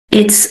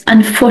it's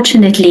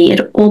unfortunately,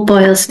 it all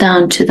boils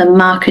down to the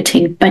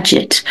marketing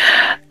budget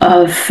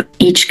of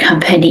each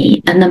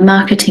company, and the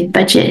marketing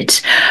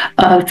budget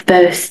of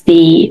both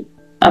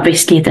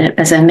obviously,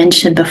 as I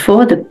mentioned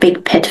before, the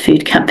big pet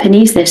food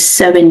companies. They're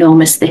so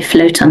enormous. They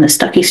float on the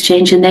stock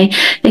exchange, and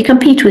they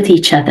compete with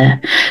each other.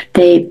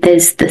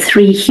 There's the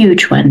three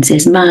huge ones.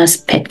 There's Mars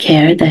Pet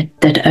Care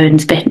that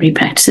owns veterinary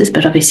practices,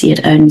 but obviously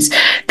it owns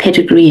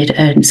Pedigree, it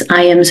owns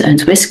Iams,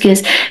 owns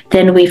Whiskers.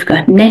 Then we've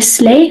got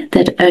Nestle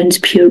that owns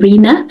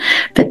Purina,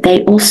 but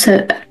they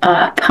also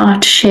are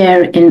part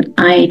share in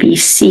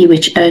IBC,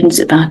 which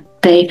owns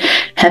they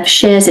have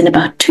shares in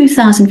about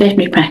 2,000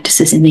 veterinary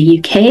practices in the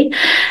UK.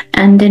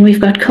 And then we've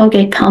got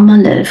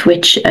Colgate-Palmolive,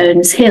 which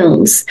owns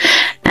Hills.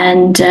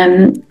 And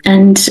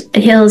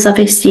Hills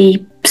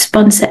obviously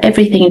sponsor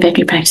everything in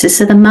veterinary practices.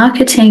 So the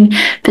marketing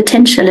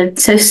potential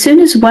so as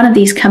soon as one of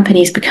these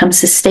companies becomes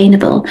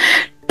sustainable,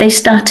 they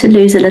start to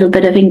lose a little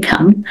bit of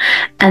income,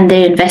 and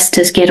their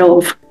investors get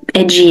all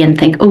edgy and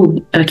think,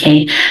 oh,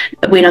 okay,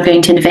 we're not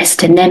going to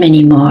invest in them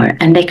anymore.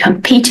 And they're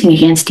competing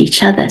against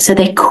each other. So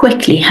they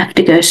quickly have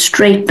to go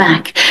straight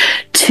back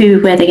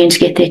to where they're going to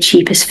get their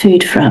cheapest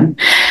food from.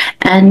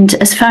 And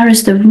as far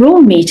as the raw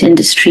meat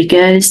industry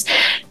goes,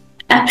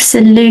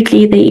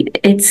 absolutely,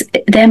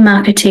 their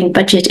marketing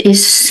budget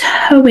is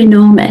so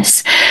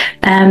enormous.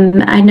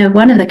 I know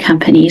one of the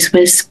companies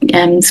was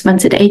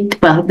sponsored they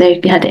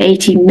had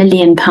 £80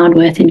 million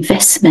worth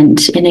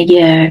investment in a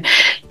year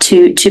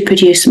to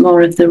produce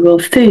more of the raw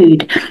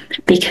food,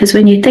 because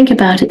when you think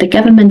about it, the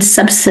government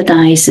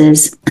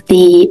subsidizes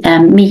the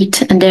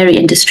meat and dairy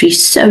industry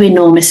so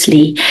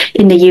enormously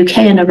in the UK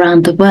and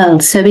around the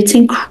world. So it's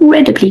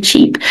incredibly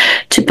cheap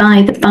to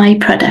buy the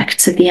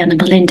byproducts of the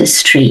animal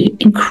industry,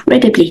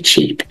 incredibly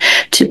cheap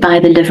to buy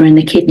the liver and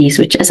the kidneys,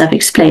 which, as I've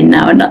explained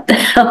now, are not the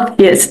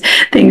healthiest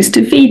things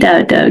to feed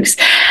our dogs.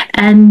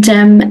 And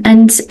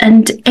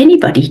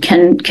anybody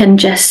can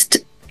just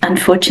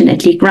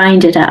unfortunately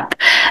grind it up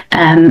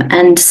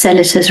and sell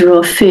it as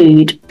raw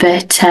food.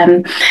 But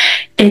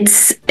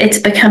it's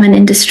become an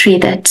industry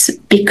that,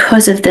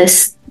 because of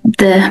this,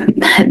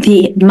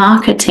 the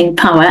marketing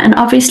power, and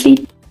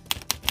obviously